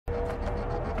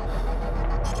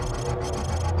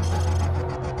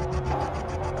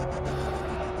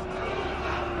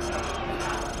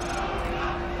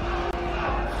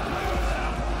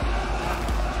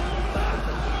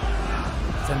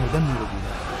ندمر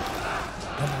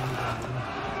بلادهم.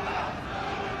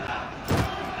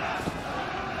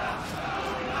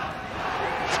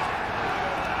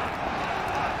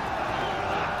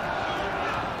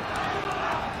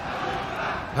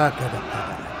 هكذا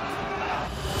ابتدأت.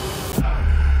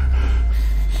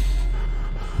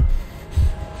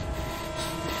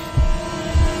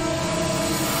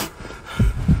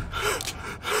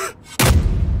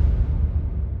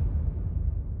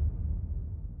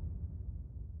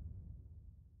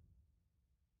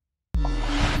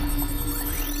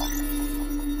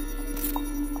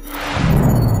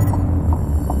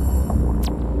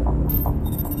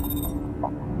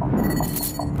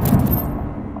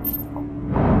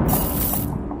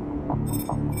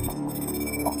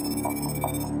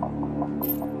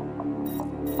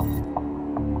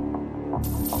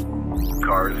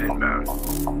 Cars inbound.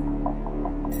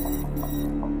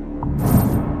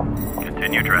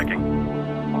 Continue tracking.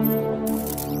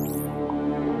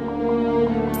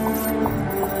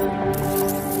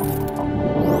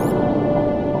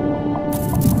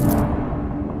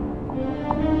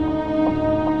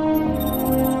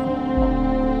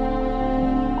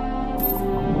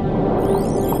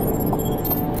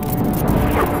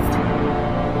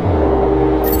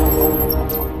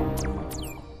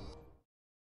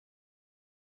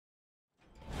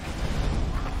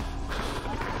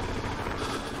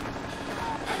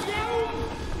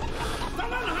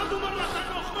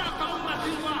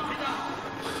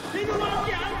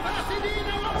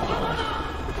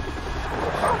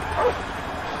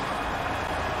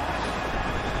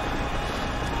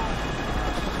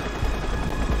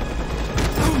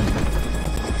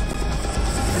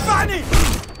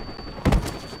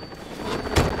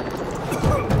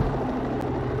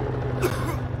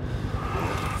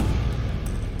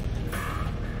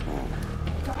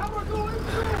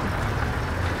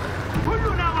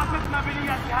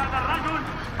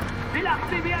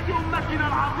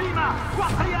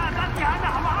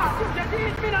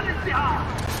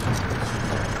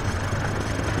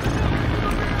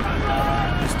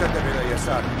 استدم إلى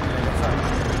اليسار، إلى اليسار.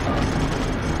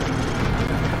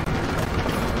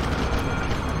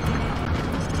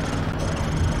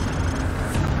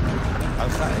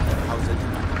 القائد الحوزة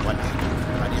ونحن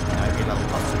طريقنا إلى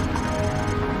القصر.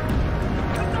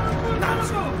 نعم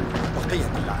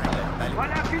بقية العائلة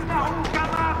ولكنه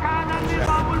كما كان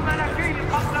النظام الملكي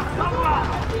قبل الثورة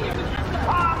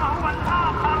صار هو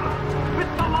الآخر في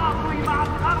التواصل مع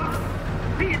الأرض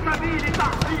في سبيل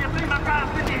تحقيق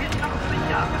مكاسبه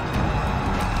الشخصية.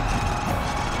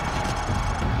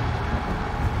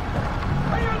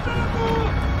 هيا انطلقوا!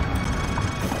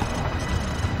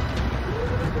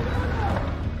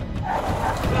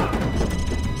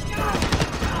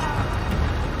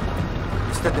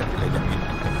 استدم إلى اليمين.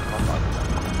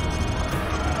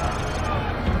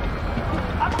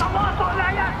 التواطؤ لا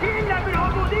يأتي إلا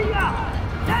بالعبودية.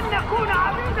 لن نكون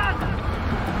عبيدا.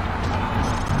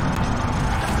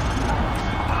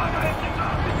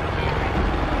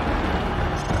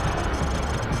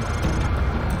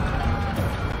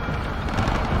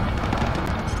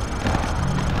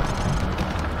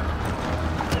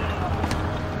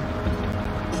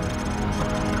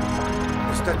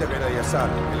 استدم إلى اليسار،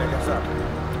 إلى اليسار.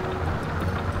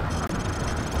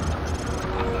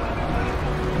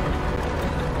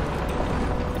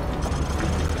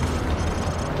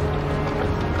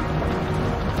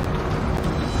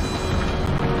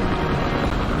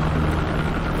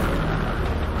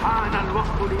 حان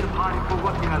الوقت لإظهار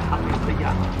قوتنا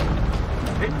الحقيقية.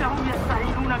 إنهم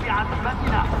يستهينون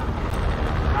بعزيمتنا.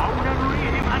 دعونا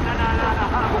نريهم أننا لا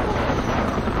نهابهم.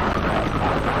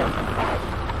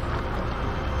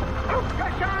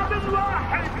 كشعب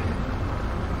واحد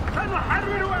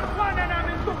سنحرر إخواننا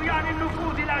من طغيان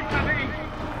النفوذ الأجنبي.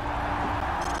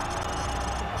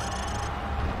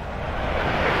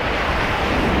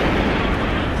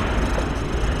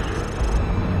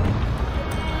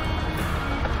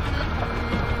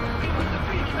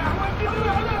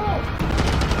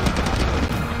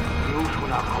 جيوشنا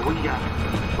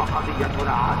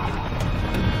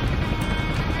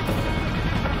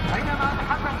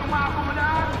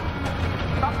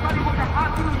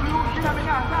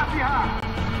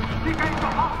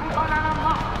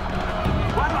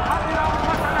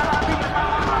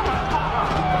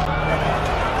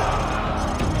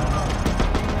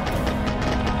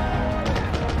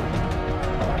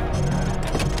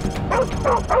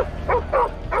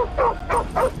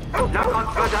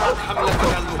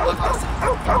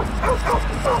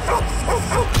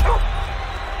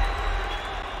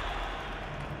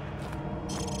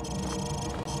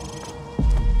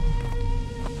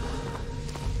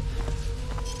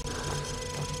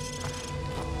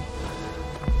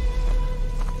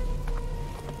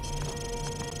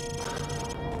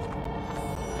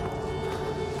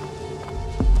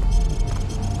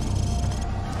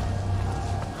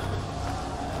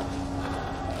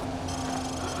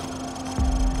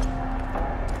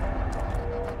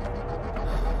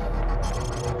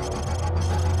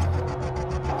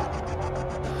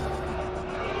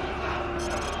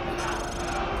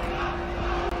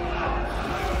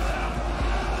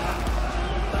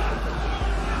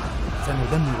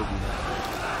이루구나.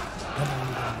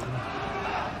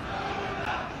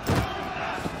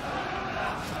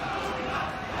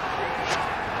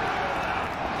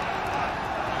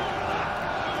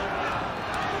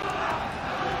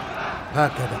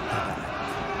 파괴됐다.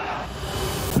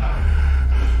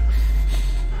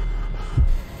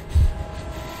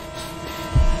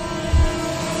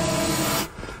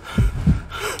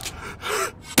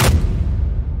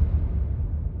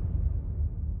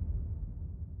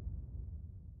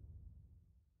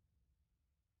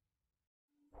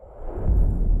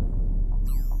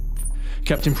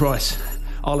 Captain Price,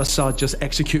 Al-Assad just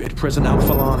executed President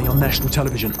Al-Falani on national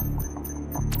television.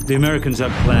 The Americans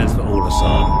have plans for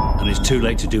Al-Assad, and it's too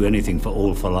late to do anything for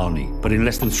Al-Falani. But in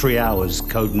less than 3 hours,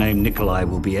 codename Nikolai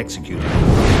will be executed.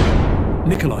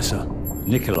 Nikolai, sir?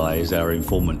 Nikolai is our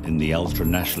informant in the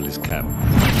ultra-nationalist camp.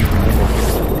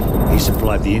 He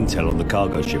supplied the intel on the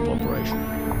cargo ship operation.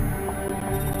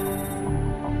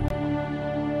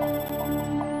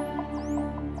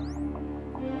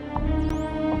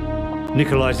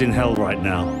 Nikolai's in hell right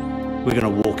now. We're gonna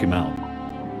walk him out.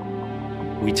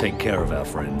 We take care of our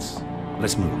friends.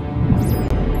 Let's move.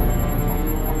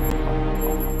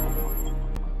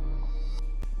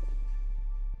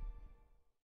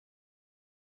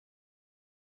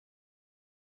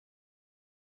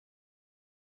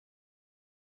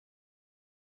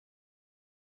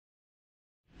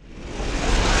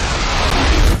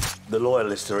 The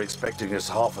Loyalists are expecting us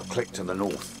half a click to the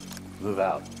north. Move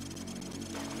out.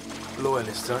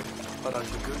 Loyalists, eh? Are those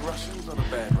the good Russians or the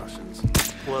bad Russians?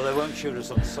 Well, they won't shoot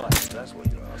us on sight, if that's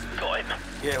what you're asking. Got him.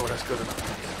 Yeah, well, that's good enough.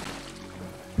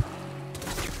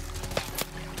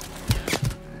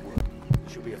 There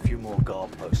should be a few more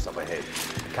guard posts up ahead.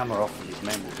 Kamarov and his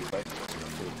men will be waiting for us in the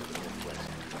field to the northwest.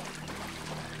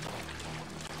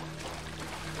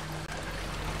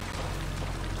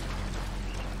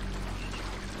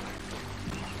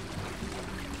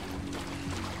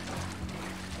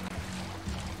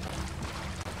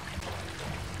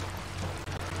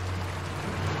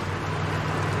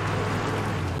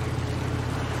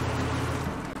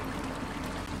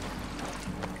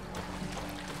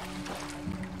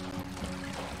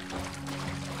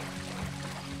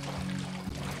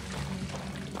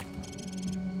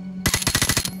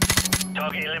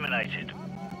 Target eliminated.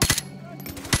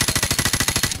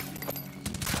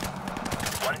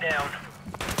 One down.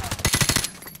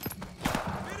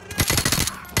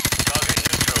 Target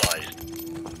neutralized.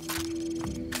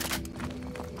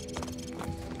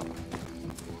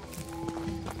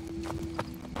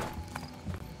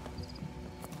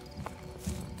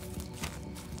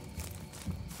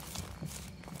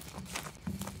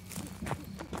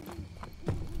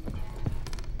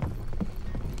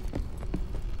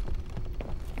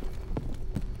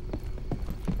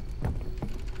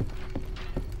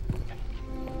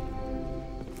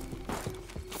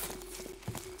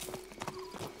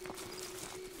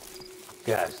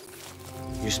 Guys,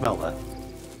 you smell that?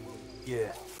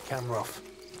 Yeah, camera off.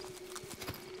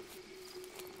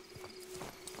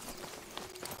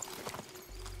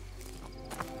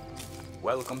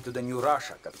 Welcome to the new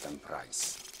Russia, Captain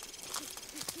Price.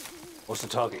 What's the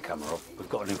target, Kamarov? We've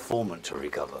got an informant to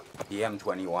recover. The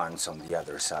M21's on the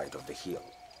other side of the hill.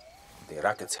 The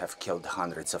rockets have killed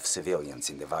hundreds of civilians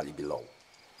in the valley below.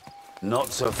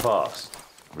 Not so fast.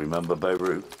 Remember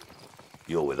Beirut?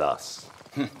 You're with us.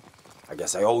 I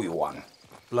guess I owe you one.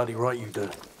 Bloody right you do.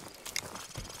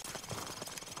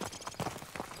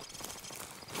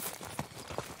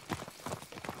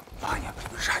 Ваня,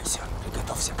 приближайся.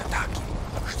 Приготовься к атаке.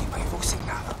 Жди моего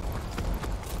сигнала.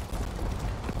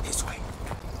 This way.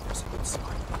 There's a good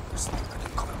spot. A sniper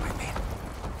can cover my men.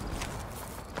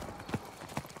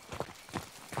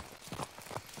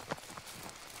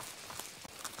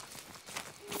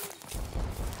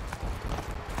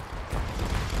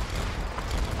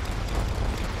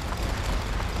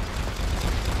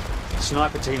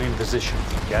 Sniper team in position.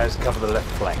 Guys, cover the left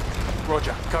flank.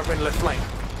 Roger, covering left flank.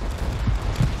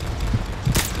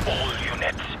 All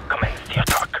units, commence the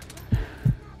attack.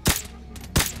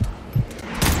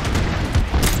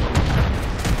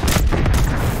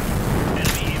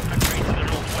 Enemy infantry to the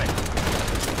northwest.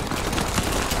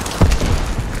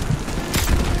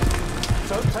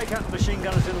 So take out the machine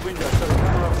gunners in the window so the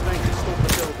Kamarov's men can storm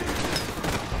the building.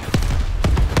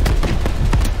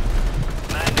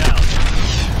 Man down.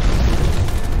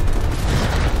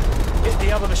 Hit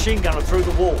the other machine gunner through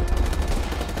the wall.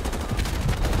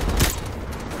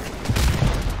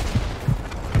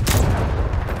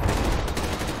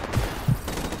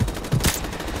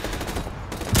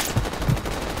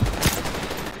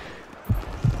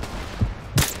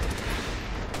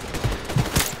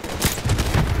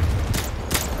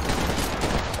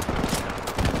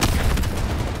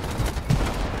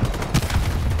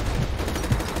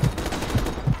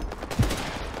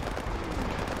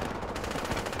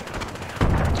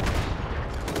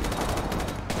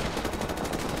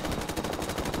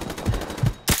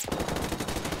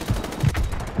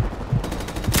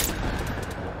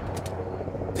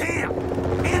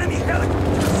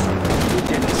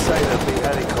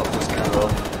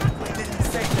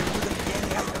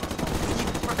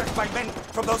 my men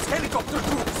from those helicopter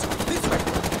troops. This way.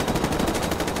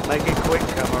 Make it quick,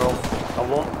 Kamarov. I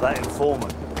want that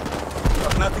informant. You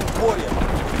have nothing to worry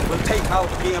about. We'll take out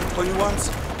PM-21s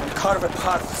and carve a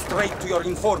path straight to your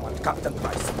informant, Captain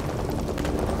Price.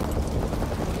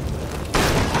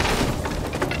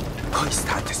 Какой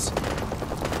статус?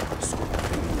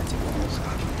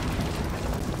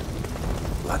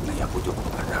 Ладно, я буду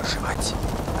продолжать,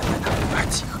 а не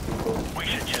набивать их. We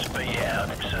should just be out,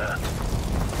 sir.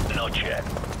 No chat.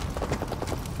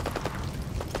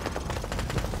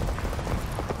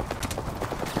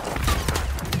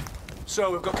 Sir,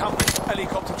 we've got company.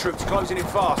 Helicopter troops closing in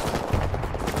fast.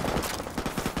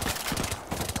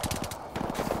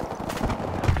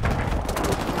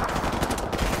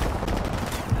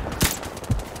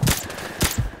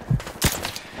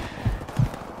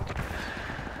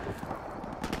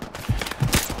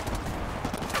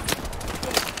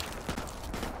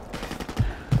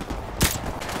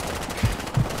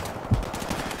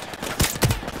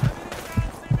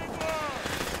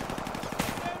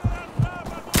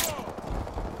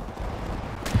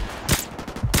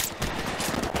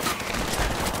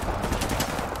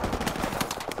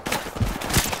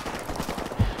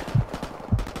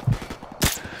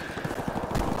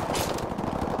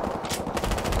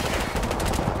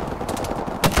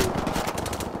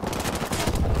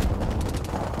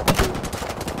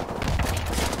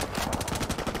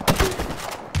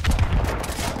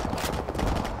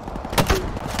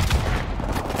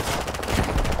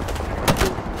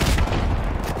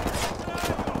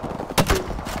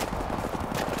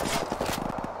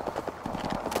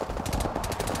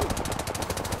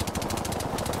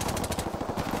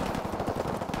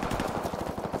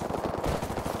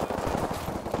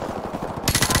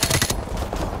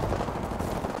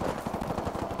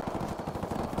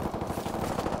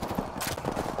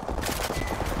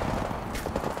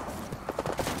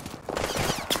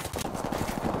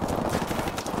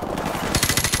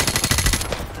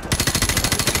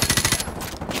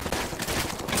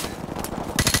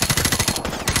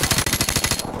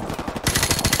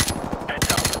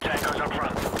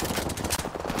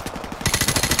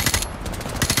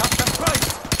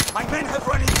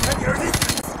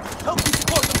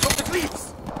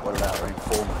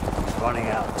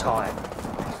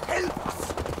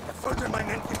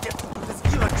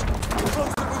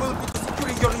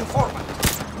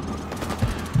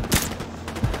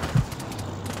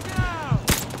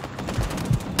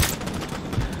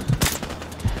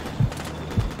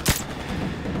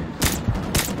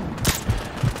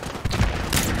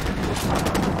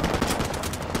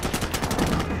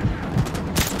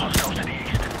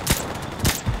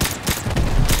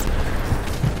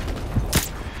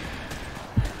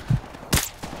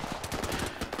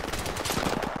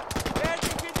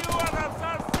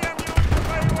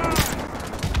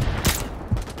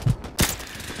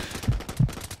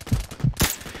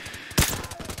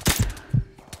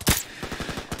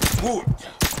 Good.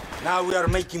 Now we are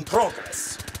making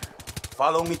progress.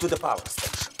 Follow me to the power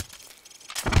station.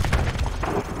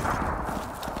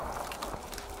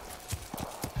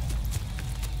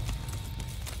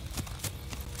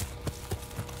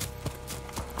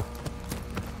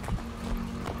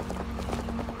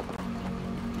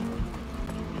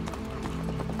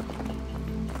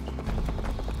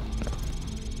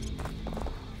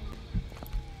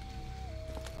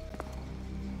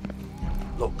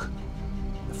 Look.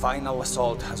 The final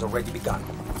assault has already begun.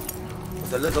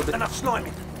 With a little bit... Enough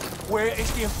sniping! Where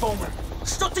is the informant?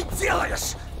 Что ты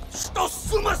делаешь? Что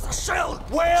с ума сошел?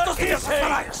 Where Что ты is he?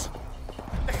 делаешь?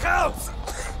 The house!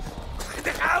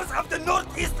 The house of the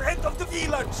northeast end of the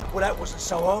village! Well, that wasn't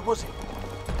so hard, was it?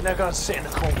 Now go and sit in the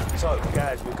corner. So,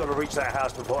 guys, we've got to reach that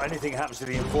house before anything happens to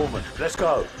the informant. Let's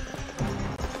go.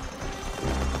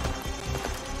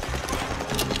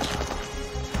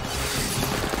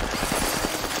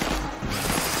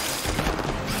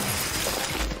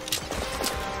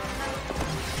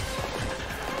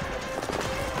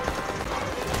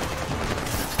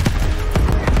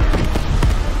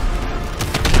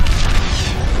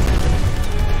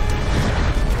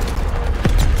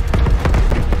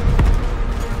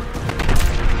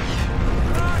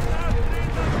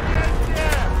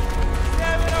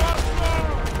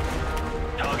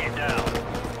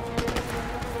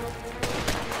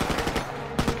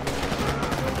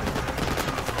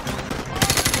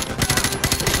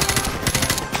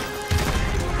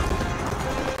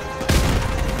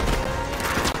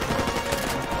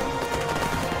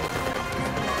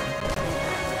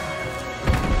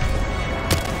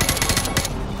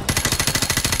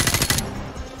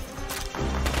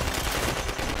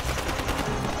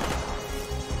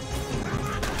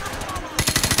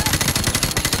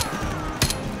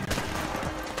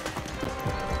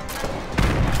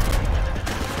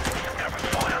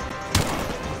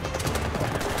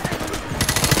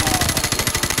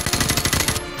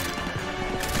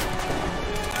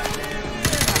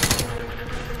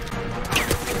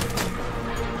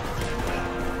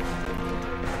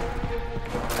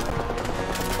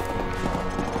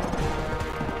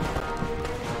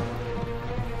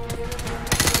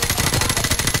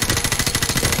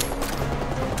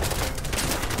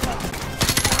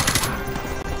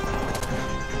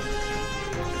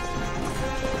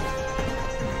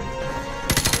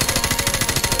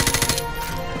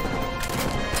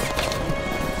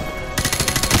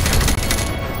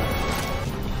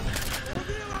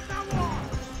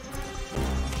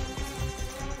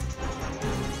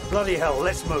 Bloody hell,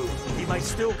 let's move. He may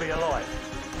still be alive.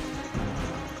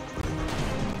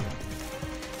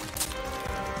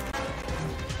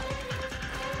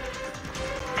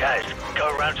 Guys,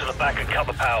 go around to the back and cut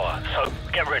the power, so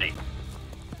get ready.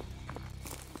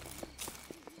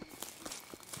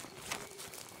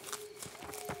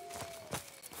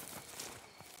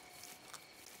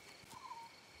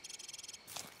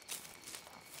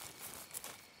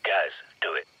 Guys,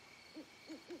 do it.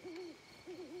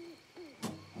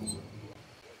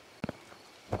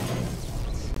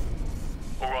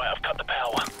 Alright, I've cut the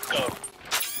power. Go.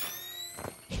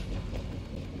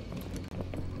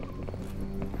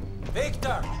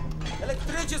 Victor!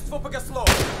 Электричество погасло!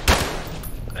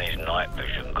 These night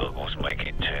vision goggles make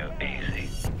it too easy.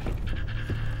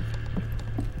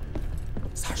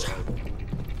 Sasha!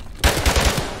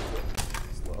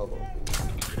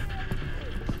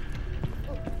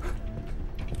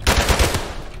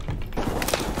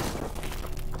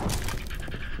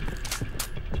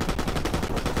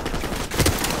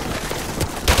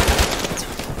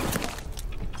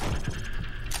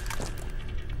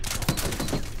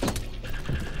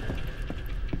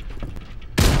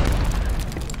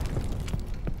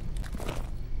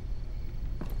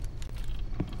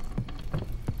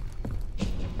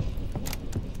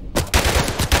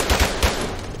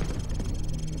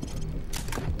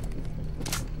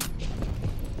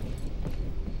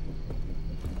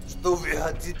 Что вы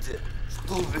хотите?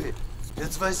 Что вы?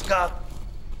 Спецвойска?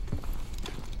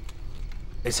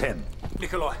 It's him.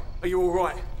 Nikolai, are you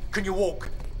alright? Can you walk?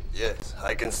 Yes,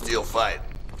 I can still fight.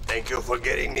 Thank you for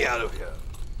getting me out of here.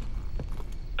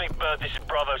 Big Bird, this is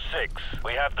Bravo 6.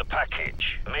 We have the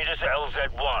package. Meet us at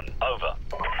LZ1. Over.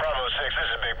 Bravo 6, this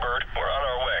is Big Bird. We're on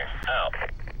our way. Out.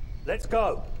 Let's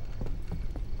go.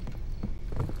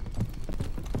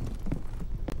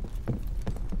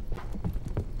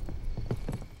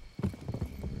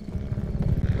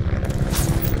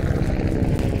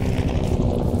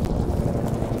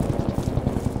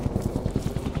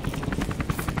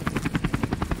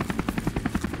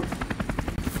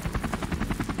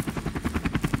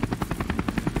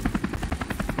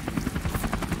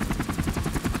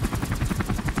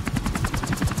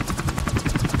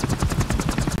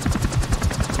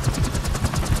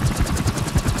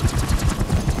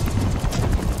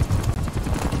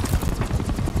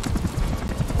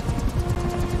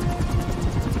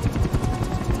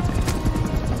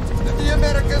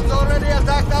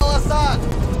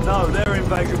 No, their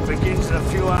invasion begins in a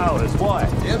few hours. Why?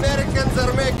 The Americans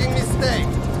are making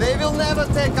mistakes. They will never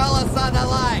take Al-Assad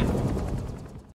alive.